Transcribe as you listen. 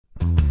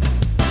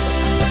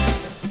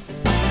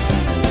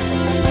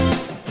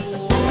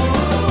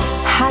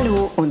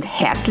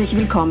Herzlich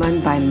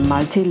willkommen bei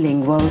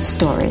Multilingual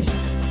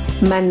Stories.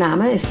 Mein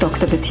Name ist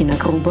Dr. Bettina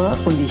Gruber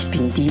und ich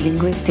bin die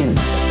Linguistin.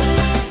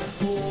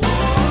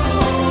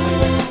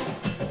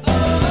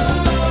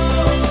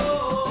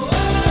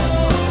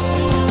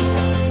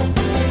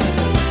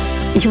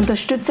 Ich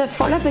unterstütze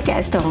voller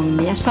Begeisterung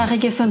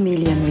mehrsprachige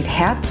Familien mit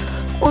Herz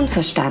und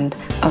Verstand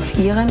auf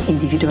ihrem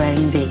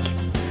individuellen Weg,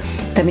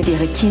 damit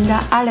ihre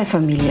Kinder alle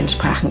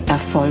Familiensprachen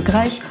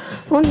erfolgreich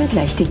und mit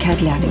Leichtigkeit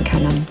lernen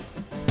können.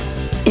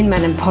 In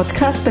meinem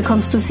Podcast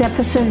bekommst du sehr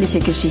persönliche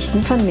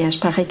Geschichten von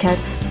Mehrsprachigkeit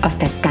aus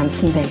der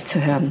ganzen Welt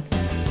zu hören.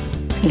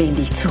 Lehn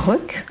dich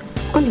zurück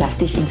und lass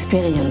dich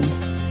inspirieren.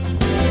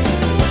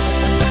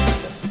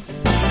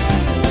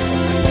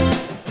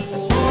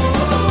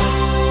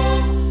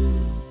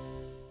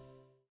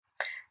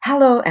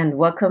 Hello and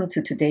welcome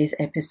to today's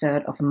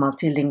episode of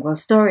Multilingual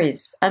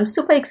Stories. I'm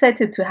super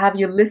excited to have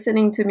you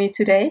listening to me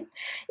today.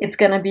 It's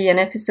going to be an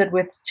episode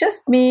with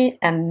just me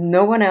and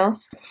no one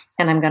else,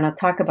 and I'm going to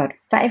talk about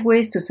 5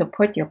 ways to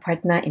support your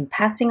partner in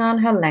passing on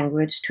her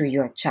language to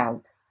your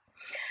child.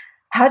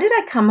 How did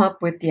I come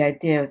up with the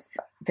idea of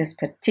this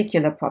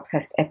particular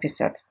podcast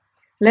episode?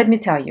 Let me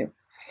tell you.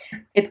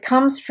 It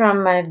comes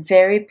from my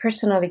very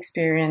personal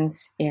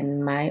experience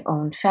in my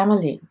own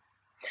family.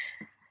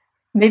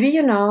 Maybe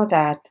you know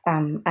that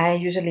I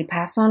usually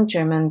pass on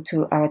German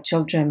to our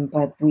children,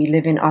 but we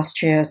live in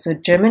Austria, so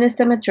German is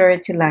the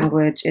majority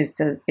language. It's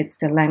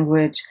the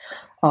language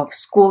of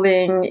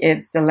schooling.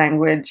 It's the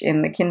language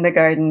in the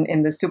kindergarten,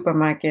 in the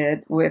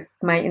supermarket, with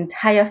my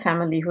entire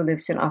family who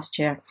lives in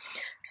Austria.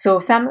 So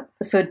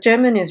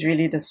German is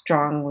really the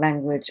strong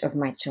language of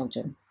my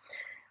children.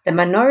 The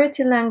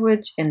minority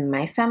language in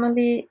my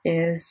family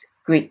is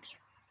Greek.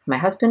 My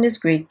husband is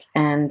Greek,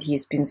 and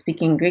he's been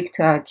speaking Greek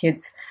to our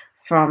kids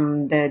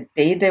from the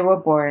day they were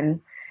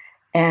born,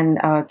 and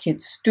our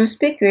kids do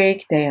speak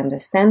Greek, they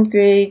understand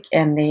Greek,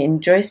 and they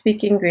enjoy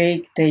speaking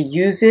Greek. They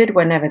use it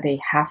whenever they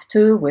have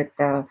to,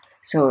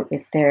 so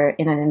if they're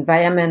in an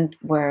environment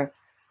where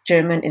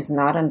German is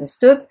not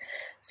understood,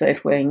 so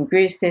if we're in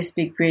Greece, they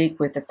speak Greek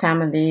with the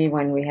family.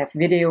 When we have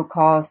video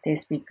calls, they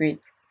speak Greek.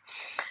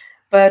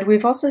 But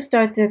we've also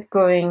started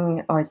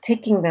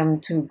taking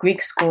them to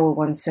Greek school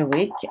once a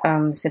week,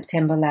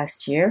 September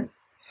last year.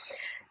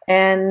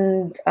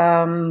 And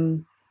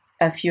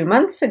a few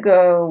months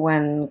ago,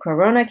 when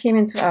Corona came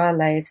into our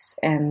lives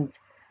and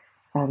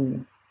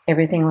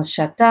everything was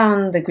shut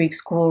down, the Greek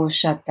school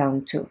shut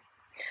down too.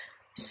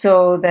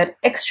 So that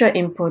extra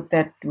input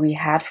that we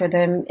had for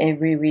them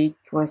every week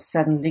was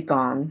suddenly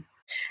gone.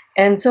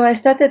 And so I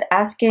started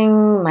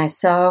asking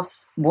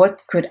myself, what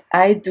could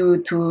I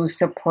do to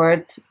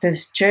support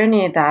this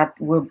journey that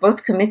we're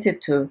both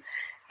committed to?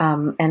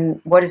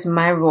 And what is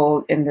my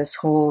role in this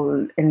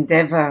whole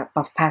endeavor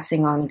of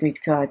passing on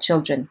Greek to our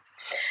children?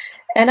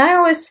 And I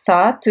always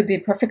thought, to be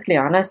perfectly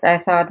honest, I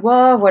thought,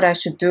 well, what I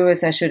should do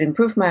is I should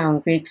improve my own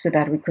Greek so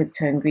that we could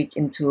turn Greek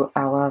into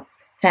our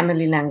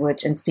family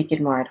language and speak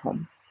it more at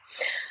home.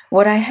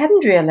 What I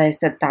hadn't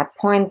realized at that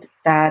point,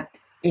 that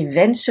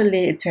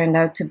eventually it turned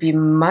out to be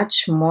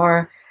much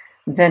more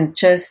than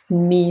just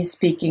me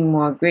speaking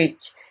more Greek.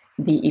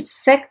 The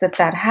effect that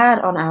had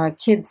on our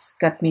kids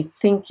got me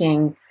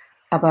thinking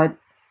about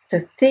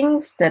the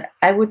things that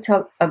I would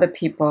tell other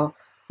people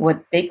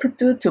what they could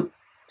do to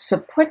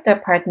support their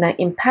partner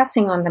in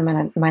passing on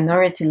the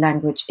minority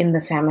language in the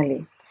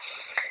family.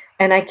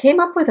 And I came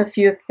up with a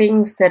few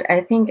things that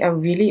I think are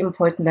really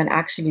important and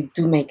actually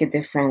do make a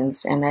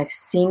difference. And I've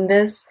seen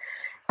this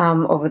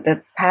over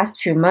the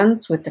past few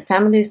months with the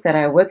families that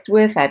I worked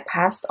with. I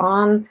passed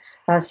on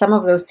some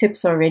of those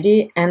tips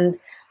already, and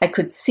I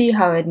could see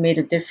how it made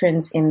a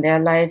difference in their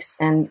lives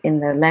and in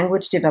the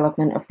language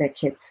development of their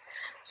kids.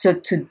 So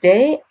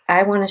today,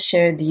 I want to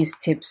share these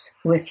tips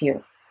with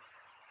you.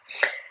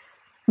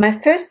 My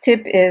first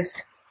tip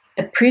is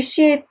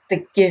appreciate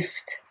the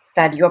gift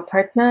that your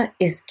partner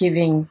is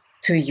giving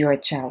to your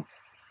child.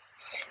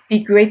 Be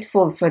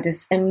grateful for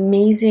this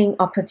amazing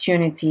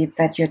opportunity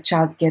that your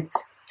child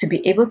gets to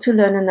be able to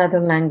learn another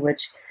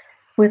language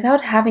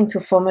without having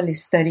to formally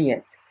study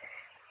it.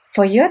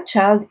 For your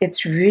child,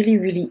 it's really,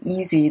 really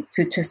easy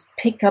to just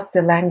pick up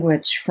the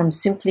language from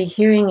simply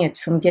hearing it,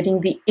 from getting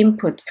the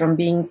input, from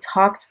being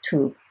talked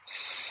to,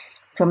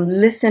 from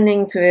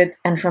listening to it,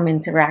 and from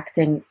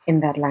interacting in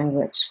that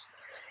language.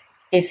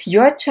 If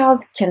your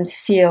child can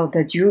feel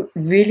that you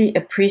really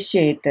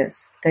appreciate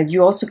this, that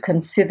you also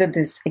consider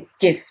this a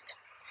gift,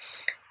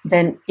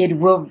 then it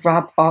will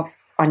rub off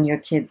on your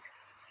kid.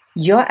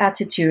 Your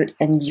attitude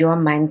and your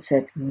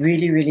mindset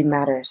really, really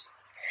matters.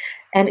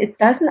 And it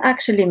doesn't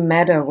actually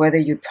matter whether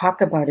you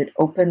talk about it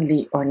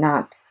openly or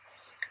not.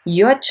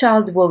 Your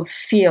child will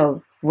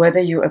feel whether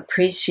you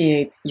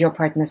appreciate your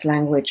partner's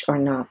language or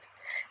not.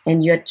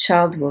 And your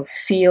child will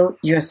feel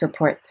your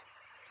support.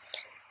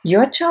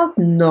 Your child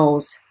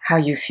knows how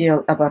you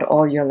feel about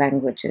all your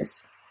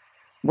languages,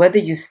 whether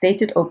you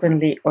state it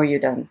openly or you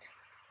don't.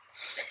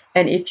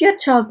 And if your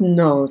child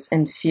knows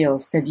and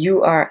feels that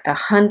you are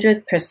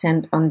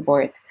 100% on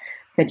board,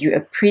 that you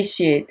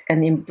appreciate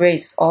and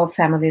embrace all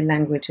family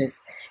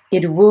languages,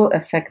 it will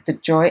affect the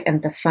joy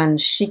and the fun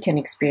she can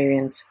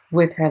experience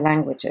with her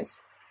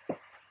languages.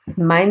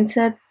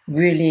 Mindset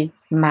really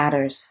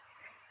matters,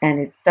 and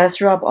it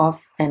does rub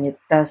off and it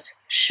does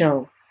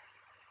show.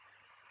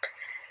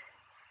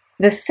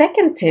 The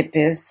second tip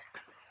is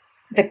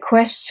the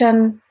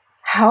question,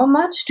 how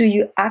much do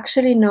you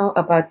actually know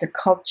about the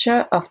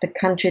culture of the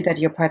country that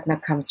your partner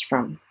comes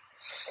from?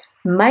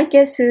 My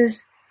guess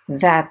is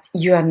that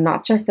you are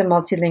not just a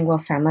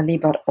multilingual family,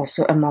 but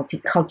also a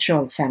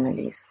multicultural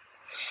family.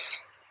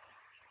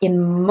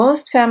 In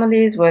most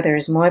families where there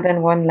is more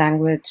than one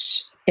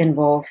language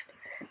involved,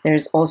 there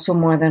is also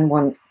more than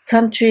one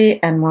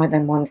country and more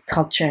than one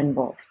culture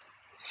involved.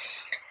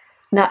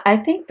 Now, I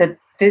think that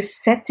this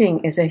setting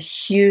is a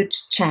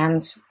huge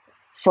chance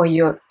for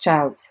your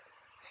child.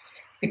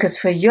 Because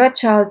for your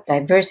child,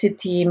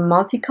 diversity,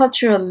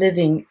 multicultural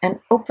living, and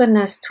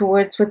openness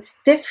towards what's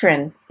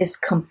different is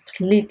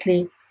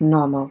completely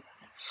normal.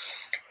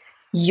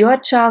 Your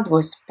child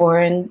was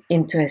born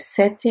into a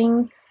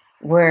setting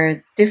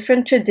where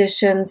different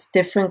traditions,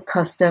 different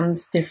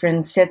customs,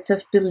 different sets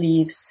of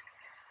beliefs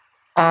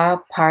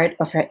are part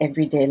of her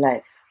everyday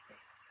life.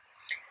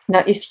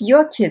 Now, if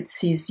your kid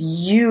sees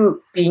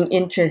you being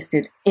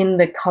interested in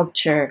the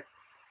culture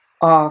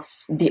of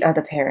the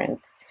other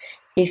parent,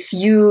 if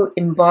you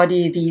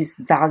embody these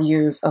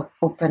values of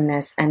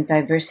openness and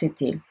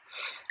diversity,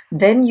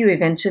 then you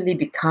eventually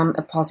become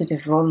a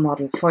positive role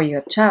model for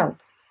your child.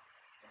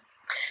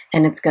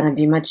 And it's going to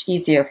be much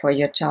easier for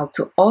your child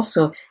to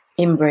also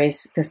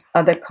embrace this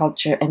other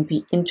culture and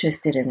be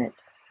interested in it.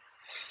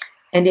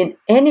 And in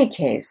any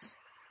case,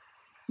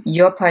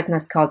 your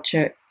partner's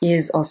culture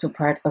is also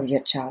part of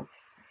your child.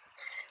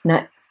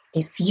 Now,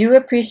 if you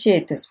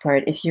appreciate this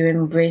part, if you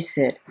embrace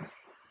it,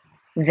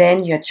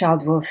 then your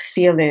child will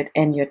feel it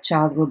and your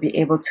child will be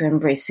able to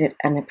embrace it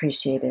and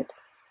appreciate it.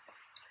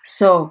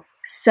 So,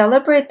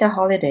 celebrate the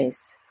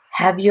holidays.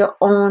 Have your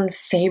own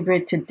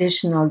favorite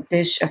traditional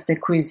dish of the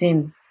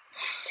cuisine.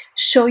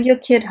 Show your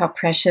kid how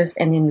precious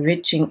and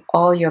enriching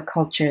all your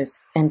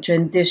cultures and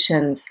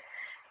traditions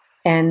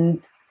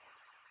and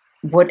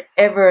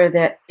whatever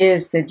that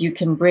is that you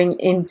can bring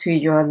into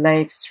your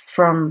lives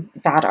from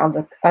that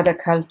other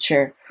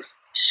culture.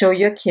 Show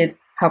your kid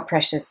how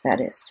precious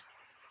that is.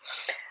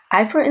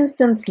 I, for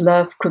instance,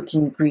 love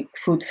cooking Greek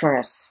food for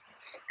us.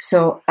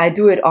 So I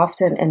do it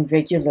often and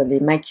regularly.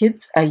 My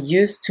kids are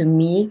used to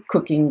me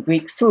cooking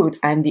Greek food.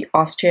 I'm the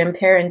Austrian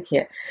parent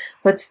here.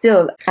 But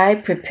still, I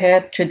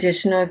prepare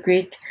traditional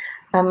Greek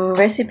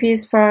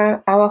recipes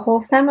for our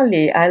whole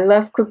family. I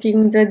love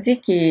cooking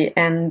tzatziki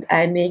and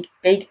I make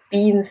baked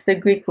beans the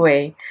Greek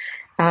way.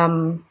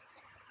 And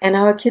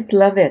our kids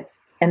love it.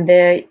 And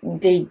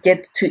they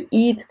get to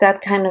eat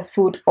that kind of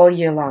food all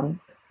year long.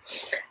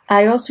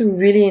 I also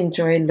really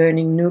enjoy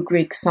learning new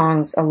Greek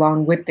songs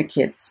along with the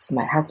kids.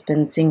 My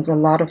husband sings a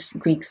lot of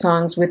Greek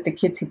songs with the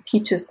kids. He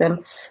teaches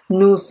them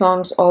new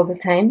songs all the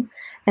time.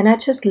 And I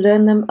just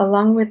learn them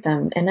along with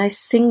them and I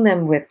sing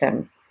them with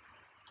them.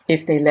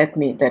 If they let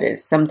me, that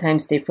is.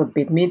 Sometimes they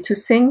forbid me to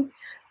sing,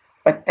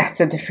 but that's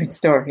a different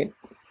story.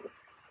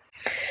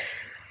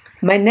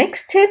 My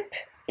next tip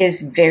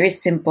is very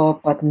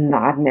simple, but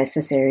not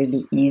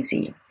necessarily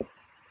easy.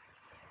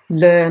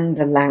 Learn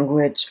the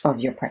language of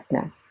your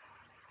partner.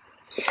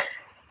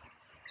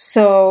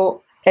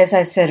 So, as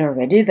I said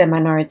already, the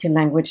minority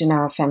language in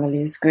our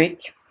family is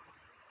Greek.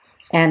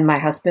 And my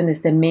husband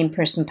is the main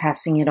person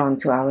passing it on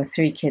to our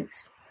 3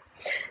 kids.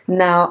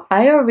 Now,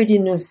 I already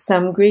knew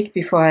some Greek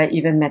before I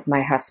even met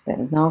my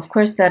husband. Now, of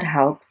course, that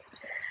helped.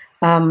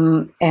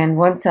 And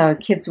once our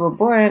kids were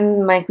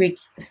born, my Greek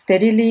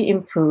steadily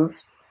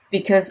improved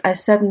because I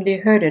suddenly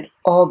heard it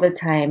all the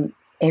time,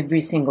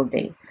 every single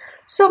day.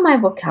 So my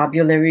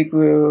vocabulary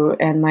grew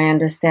and my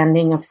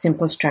understanding of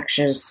simple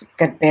structures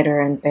got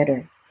better and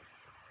better.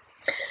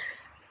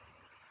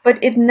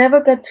 But it never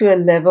got to a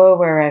level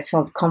where I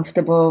felt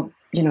comfortable,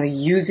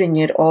 using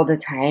it all the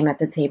time at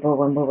the table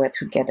when we were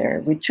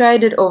together. We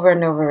tried it over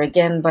and over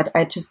again, but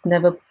I just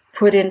never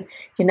put in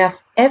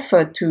enough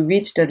effort to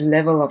reach that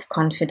level of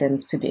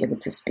confidence to be able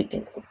to speak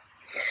it.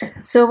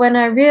 So when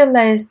I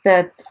realized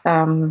that,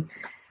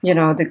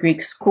 the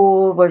Greek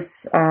school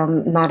was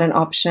not an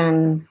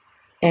option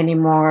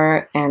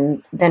anymore,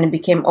 and then it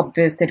became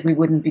obvious that we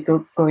wouldn't be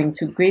going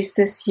to Greece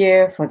this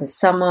year for the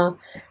summer,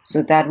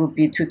 so that would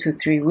be 2 to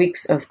 3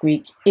 weeks of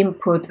Greek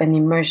input and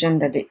immersion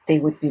that they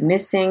would be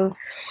missing.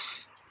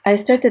 I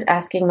started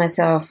asking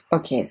myself,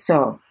 okay,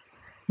 so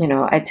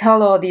I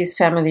tell all these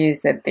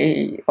families that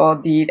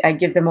I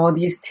give them all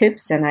these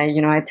tips and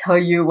I tell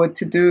you what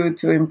to do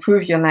to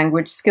improve your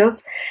language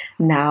skills.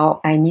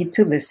 Now I need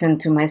to listen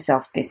to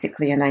myself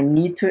basically, and I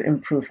need to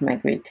improve my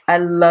Greek. I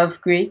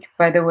love Greek,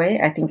 by the way.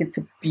 I think it's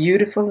a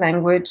beautiful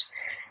language,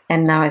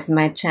 and now is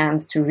my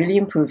chance to really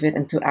improve it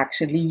and to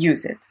actually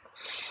use it.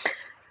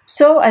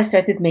 So I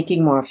started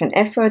making more of an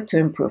effort to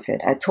improve it.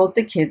 I told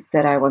the kids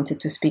that I wanted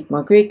to speak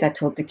more Greek. I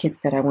told the kids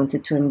that I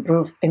wanted to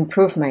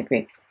improve my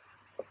Greek.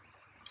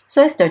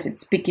 So I started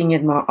speaking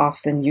it more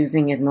often,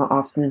 using it more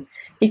often,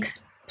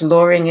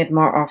 exploring it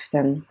more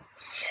often.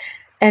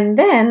 And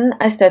then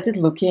I started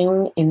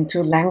looking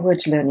into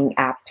language learning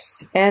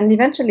apps. And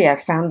eventually I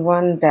found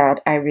one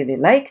that I really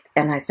liked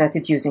and I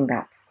started using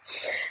that.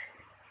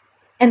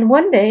 And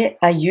one day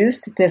I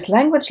used this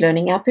language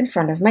learning app in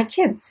front of my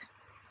kids.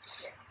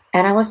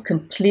 And I was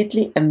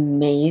completely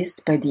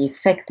amazed by the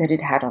effect that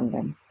it had on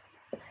them.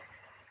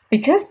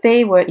 Because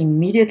they were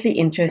immediately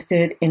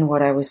interested in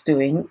what I was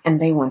doing and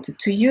they wanted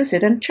to use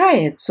it and try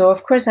it. So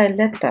of course I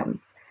let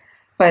them.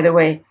 By the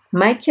way,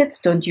 my kids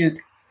don't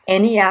use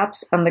any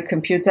apps on the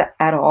computer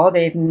at all.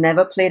 They've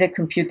never played a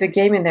computer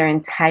game in their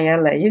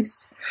entire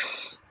lives.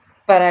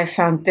 But I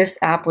found this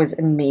app was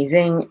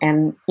amazing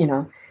and,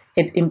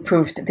 it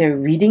improved their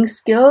reading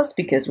skills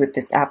because with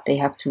this app they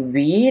have to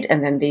read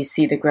and then they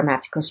see the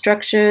grammatical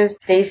structures.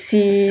 They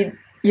see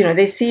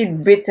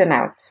it written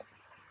out.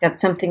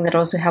 That's something that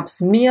also helps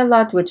me a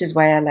lot, which is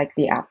why I like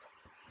the app.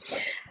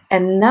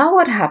 And now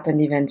what happened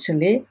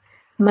eventually?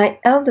 My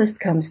eldest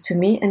comes to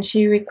me and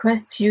she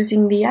requests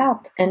using the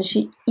app and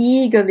she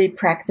eagerly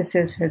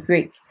practices her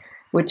Greek,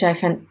 which I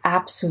find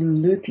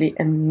absolutely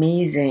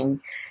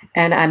amazing.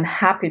 And I'm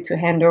happy to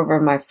hand over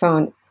my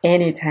phone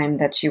anytime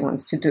that she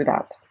wants to do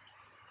that.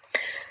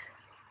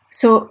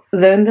 So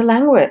learn the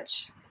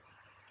language.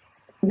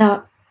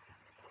 Now,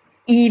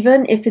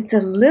 even if it's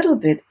a little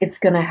bit, it's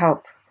going to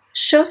help.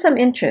 Show some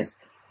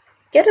interest.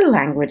 Get a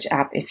language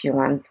app if you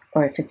want,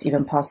 or if it's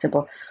even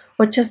possible.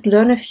 Or just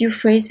learn a few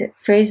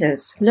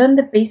phrases. Learn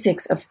the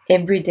basics of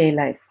everyday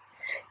life.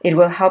 It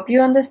will help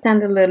you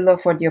understand a little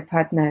of what your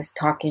partner is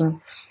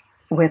talking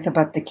with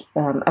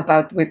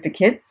about with the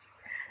kids.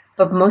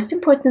 But most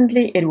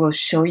importantly, it will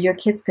show your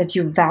kids that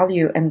you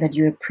value and that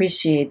you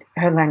appreciate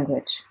her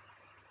language.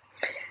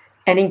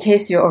 And in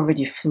case you're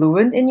already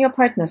fluent in your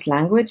partner's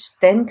language,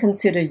 then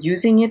consider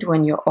using it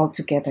when you're all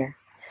together.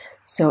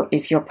 So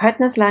if your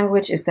partner's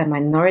language is the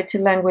minority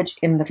language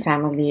in the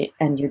family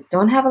and you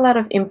don't have a lot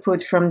of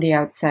input from the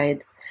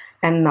outside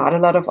and not a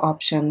lot of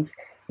options,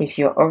 if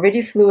you're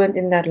already fluent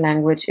in that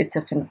language, it's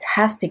a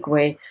fantastic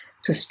way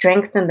to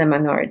strengthen the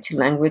minority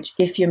language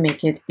if you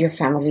make it your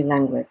family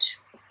language.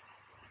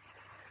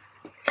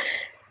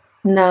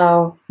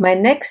 Now, my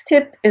next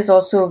tip is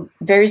also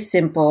very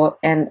simple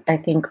and I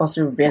think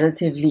also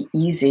relatively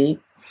easy,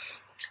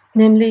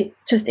 namely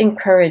just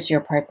encourage your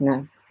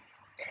partner.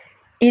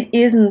 It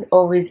isn't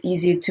always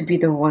easy to be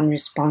the one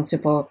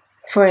responsible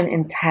for an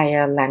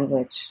entire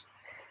language.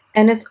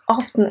 And it's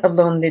often a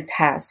lonely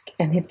task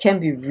and it can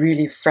be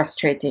really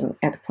frustrating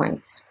at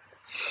points.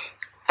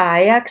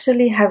 I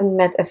actually haven't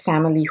met a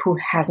family who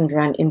hasn't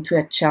run into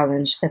a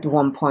challenge at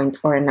one point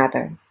or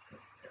another.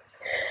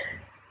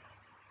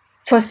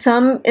 For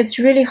some, it's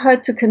really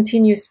hard to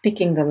continue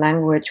speaking the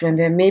language when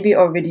they're maybe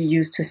already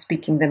used to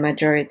speaking the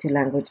majority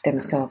language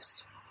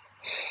themselves.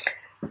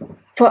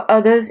 For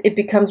others, it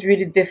becomes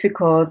really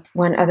difficult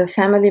when other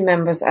family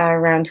members are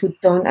around who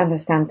don't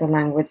understand the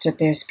language that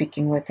they're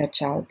speaking with their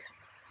child.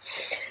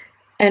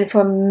 And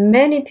for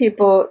many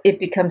people, it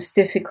becomes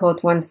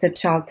difficult once the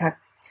child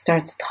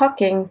starts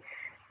talking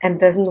and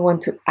doesn't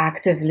want to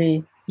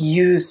actively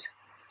use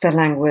the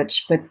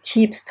language, but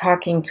keeps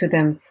talking to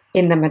them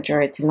in the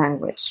majority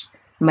language.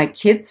 My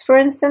kids, for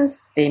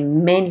instance, they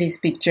mainly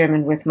speak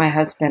German with my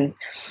husband,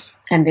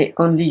 and they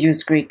only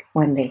use Greek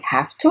when they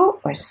have to,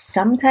 or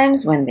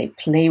sometimes when they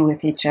play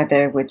with each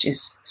other, which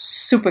is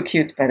super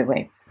cute, by the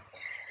way.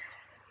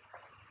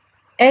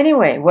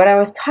 Anyway, what I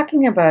was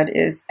talking about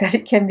is that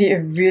it can be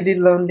a really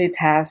lonely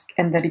task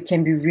and that it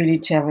can be really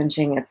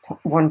challenging at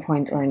one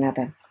point or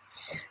another.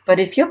 But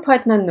if your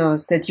partner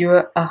knows that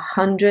you're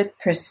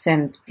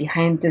 100%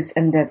 behind this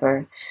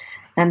endeavor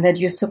and that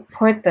you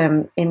support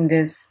them in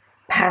this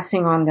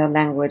passing on their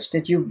language,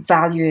 that you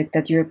value it,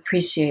 that you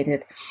appreciate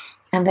it,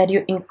 and that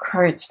you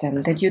encourage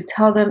them, that you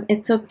tell them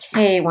it's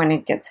okay when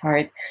it gets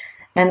hard,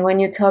 and when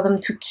you tell them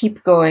to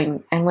keep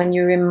going, and when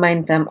you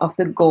remind them of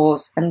the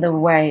goals and the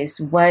ways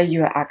why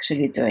you're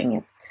actually doing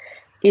it,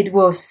 it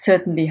will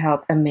certainly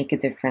help and make a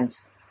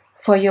difference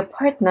for your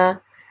partner,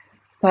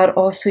 but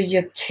also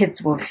your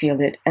kids will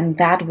feel it, and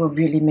that will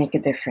really make a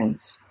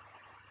difference.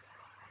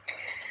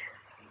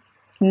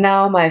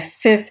 Now, my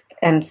fifth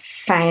and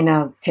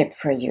final tip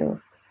for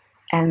you.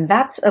 And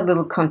that's a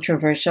little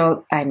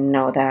controversial, I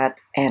know that,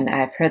 and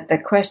I've heard the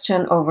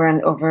question over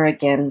and over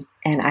again,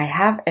 and I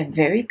have a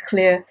very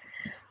clear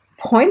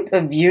point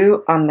of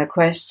view on the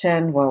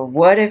question, well,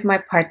 what if my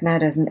partner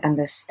doesn't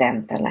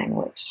understand the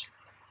language?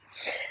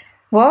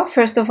 Well,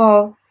 first of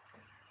all,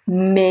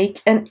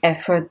 make an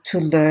effort to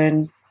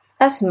learn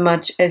as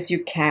much as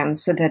you can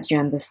so that you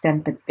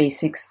understand the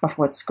basics of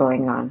what's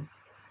going on.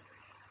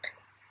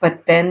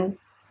 But then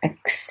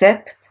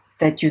accept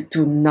that you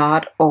do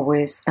not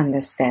always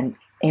understand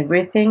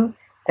everything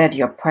that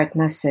your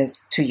partner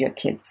says to your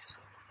kids.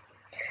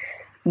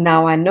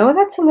 Now, I know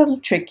that's a little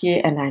tricky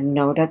and I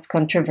know that's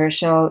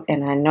controversial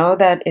and I know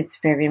that it's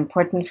very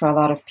important for a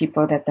lot of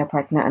people that their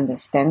partner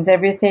understands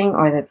everything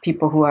or that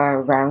people who are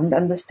around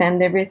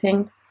understand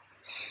everything.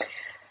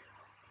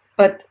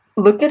 But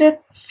look at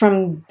it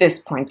from this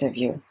point of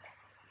view.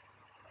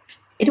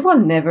 It will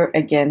never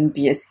again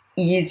be as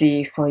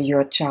easy for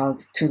your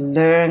child to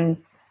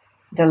learn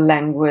the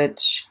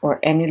language or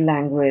any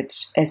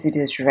language as it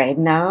is right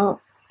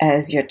now,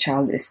 as your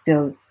child is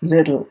still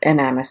little, and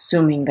I'm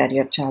assuming that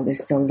your child is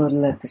still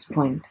little at this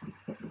point.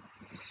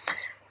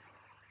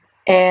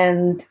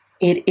 And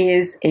it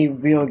is a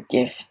real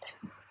gift.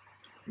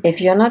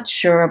 If you're not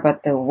sure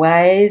about the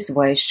whys,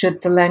 why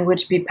should the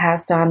language be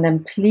passed on,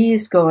 then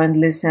please go and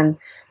listen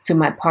to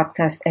my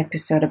podcast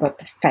episode about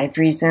the 5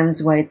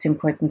 reasons why it's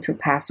important to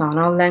pass on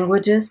all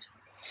languages.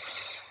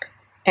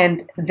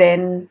 And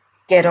then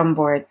get on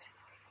board.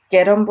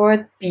 Get on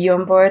board, be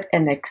on board,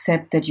 and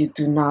accept that you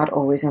do not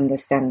always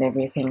understand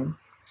everything.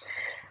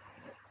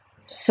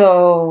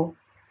 So,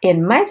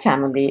 in my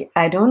family,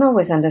 I don't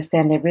always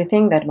understand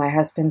everything that my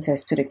husband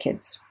says to the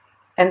kids.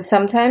 And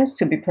sometimes,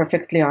 to be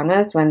perfectly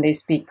honest, when they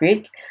speak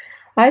Greek,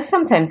 I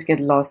sometimes get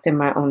lost in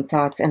my own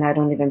thoughts and I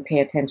don't even pay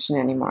attention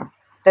anymore.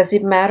 Does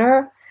it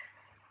matter?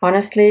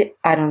 Honestly,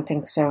 I don't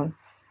think so.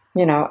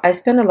 I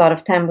spend a lot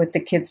of time with the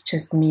kids,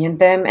 just me and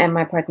them, and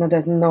my partner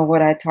doesn't know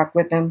what I talk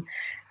with them,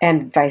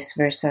 and vice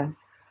versa.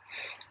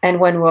 And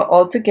when we're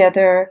all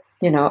together,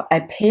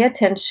 I pay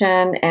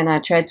attention and I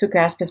try to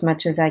grasp as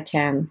much as I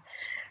can.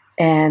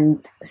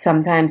 And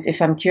sometimes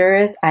if I'm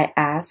curious, I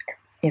ask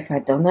if I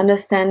don't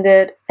understand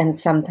it, and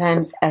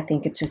sometimes I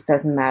think it just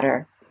doesn't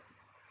matter.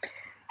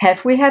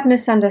 Have we had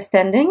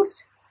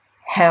misunderstandings?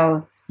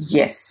 Hell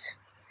yes.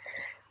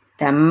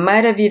 There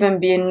might have even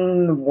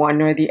been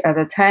one or the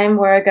other time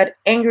where I got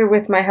angry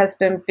with my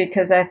husband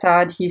because I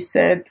thought he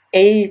said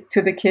A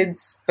to the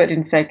kids, but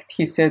in fact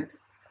he said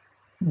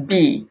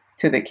B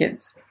to the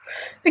kids,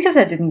 because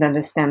I didn't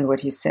understand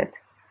what he said.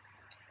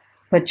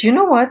 But you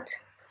know what?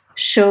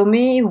 Show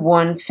me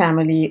one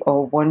family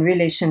or one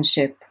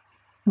relationship,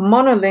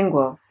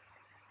 monolingual,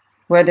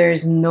 where there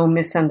is no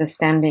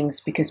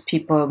misunderstandings because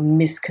people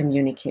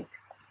miscommunicate.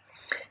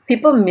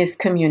 People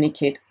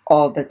miscommunicate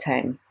all the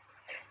time.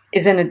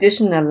 Is an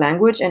additional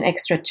language an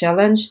extra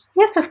challenge?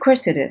 Yes, of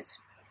course it is.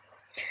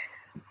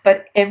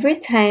 But every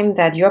time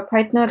that your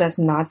partner does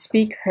not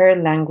speak her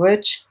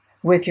language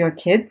with your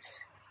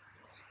kids,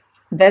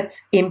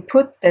 that's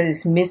input that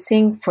is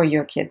missing for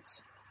your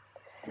kids.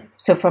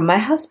 So for my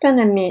husband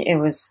and me, it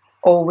was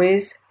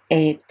always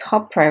a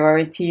top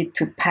priority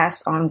to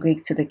pass on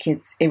Greek to the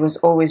kids. It was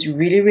always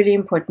really, really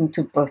important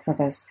to both of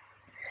us.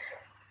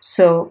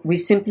 So we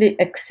simply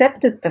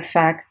accepted the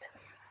fact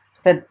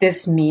that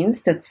this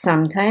means that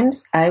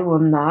sometimes I will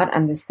not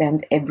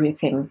understand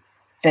everything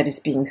that is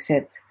being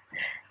said.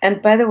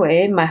 And by the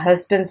way, my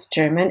husband's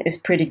German is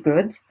pretty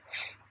good,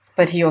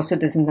 but he also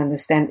doesn't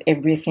understand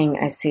everything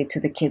I say to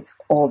the kids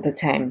all the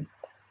time.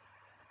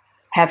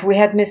 Have we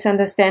had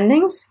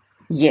misunderstandings?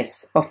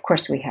 Yes, of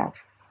course we have.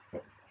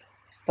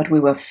 But we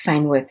were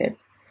fine with it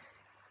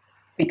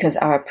because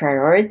our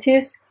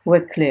priorities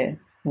were clear.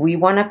 We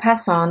want to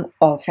pass on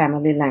all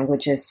family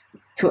languages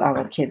to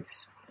our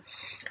kids.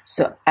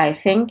 So I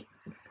think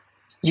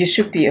you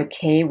should be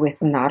okay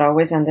with not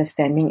always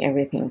understanding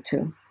everything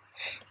too.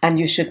 And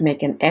you should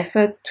make an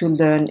effort to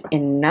learn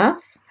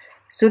enough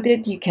so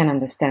that you can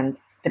understand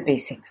the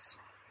basics.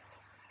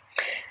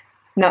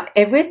 Now,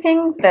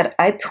 everything that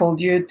I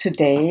told you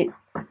today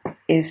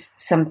is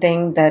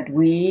something that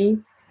we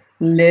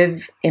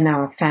live in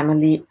our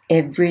family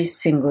every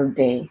single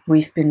day.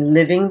 We've been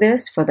living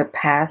this for the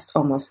past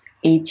almost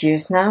 8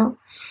 years now.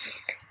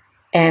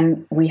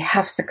 And we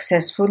have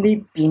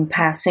successfully been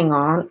passing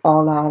on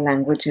all our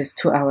languages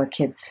to our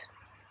kids.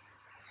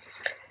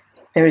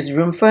 There is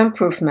room for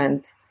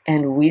improvement,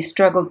 and we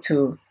struggle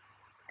too.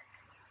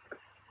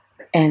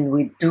 And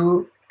we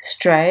do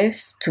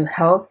strive to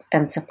help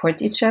and support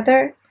each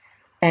other.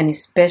 And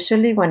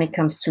especially when it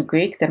comes to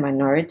Greek, the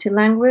minority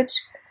language,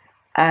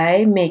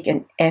 I make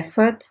an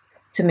effort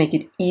to make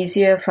it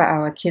easier for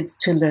our kids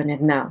to learn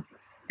it now.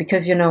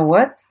 Because you know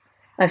what?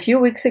 A few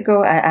weeks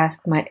ago, I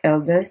asked my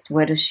eldest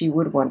whether she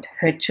would want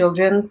her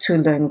children to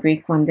learn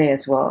Greek one day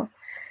as well.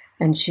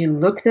 And she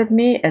looked at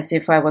me as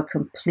if I were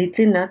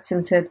completely nuts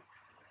and said,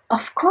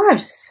 "Of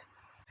course."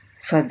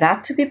 For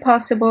that to be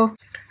possible,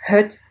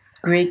 her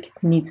Greek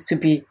needs to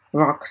be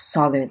rock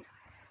solid.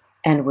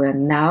 And we're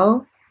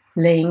now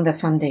laying the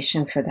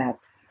foundation for that.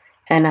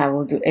 And I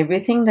will do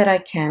everything that I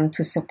can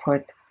to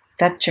support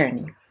that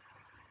journey.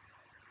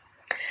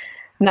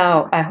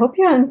 Now, I hope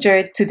you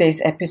enjoyed today's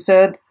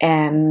episode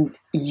and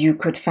you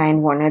could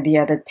find one or the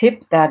other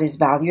tip that is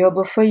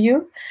valuable for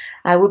you.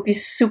 I would be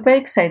super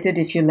excited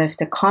if you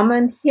left a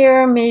comment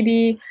here,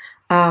 maybe,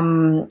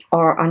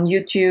 or on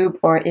YouTube,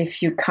 or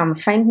if you come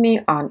find me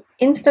on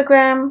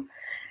Instagram,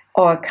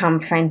 or come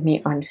find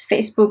me on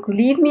Facebook.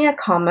 Leave me a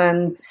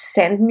comment,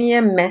 send me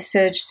a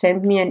message,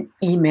 send me an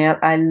email.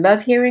 I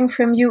love hearing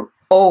from you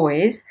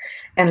always,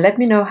 and let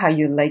me know how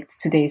you liked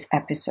today's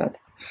episode.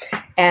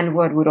 And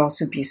what would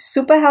also be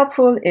super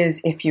helpful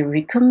is if you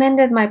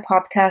recommended my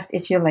podcast,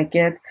 if you like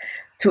it,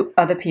 to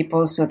other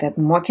people so that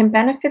more can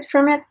benefit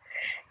from it.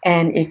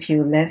 And if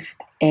you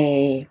left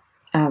a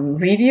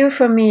review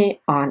for me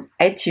on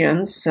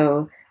iTunes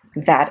so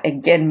that,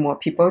 again, more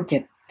people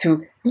get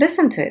to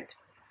listen to it.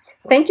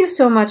 Thank you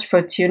so much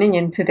for tuning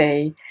in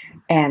today,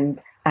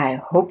 and I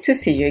hope to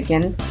see you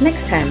again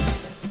next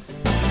time.